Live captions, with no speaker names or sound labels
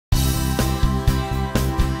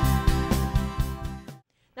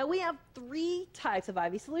Now we have three types of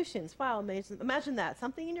IV solutions. Wow, imagine that.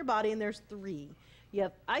 Something in your body and there's three. You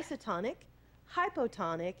have isotonic,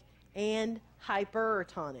 hypotonic, and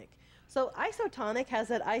hypertonic. So isotonic has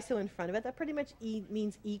that iso in front of it. That pretty much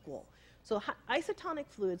means equal. So isotonic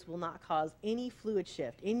fluids will not cause any fluid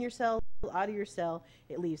shift in your cell, out of your cell.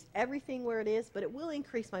 It leaves everything where it is, but it will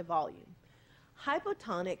increase my volume.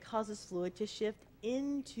 Hypotonic causes fluid to shift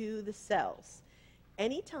into the cells.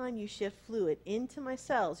 Anytime you shift fluid into my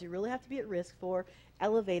cells, you really have to be at risk for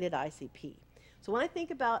elevated ICP. So when I think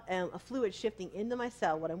about a fluid shifting into my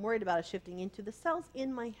cell, what I'm worried about is shifting into the cells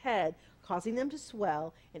in my head, causing them to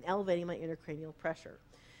swell and elevating my intracranial pressure.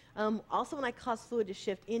 Also, when I cause fluid to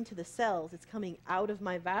shift into the cells, it's coming out of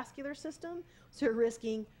my vascular system, so you're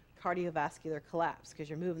risking cardiovascular collapse because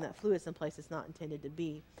you're moving that fluid someplace it's not intended to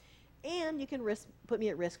be. And you can put me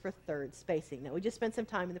at risk for third spacing. Now, we just spent some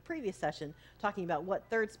time in the previous session talking about what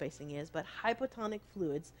third spacing is, but hypotonic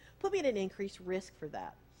fluids put me at an increased risk for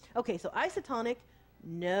that. Okay, so isotonic,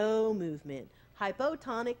 no movement.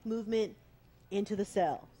 Hypotonic, movement into the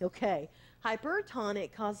cell. Okay,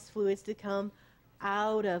 hypertonic causes fluids to come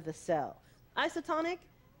out of the cell. Isotonic,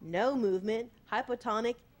 no movement.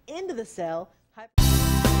 Hypotonic, into the cell.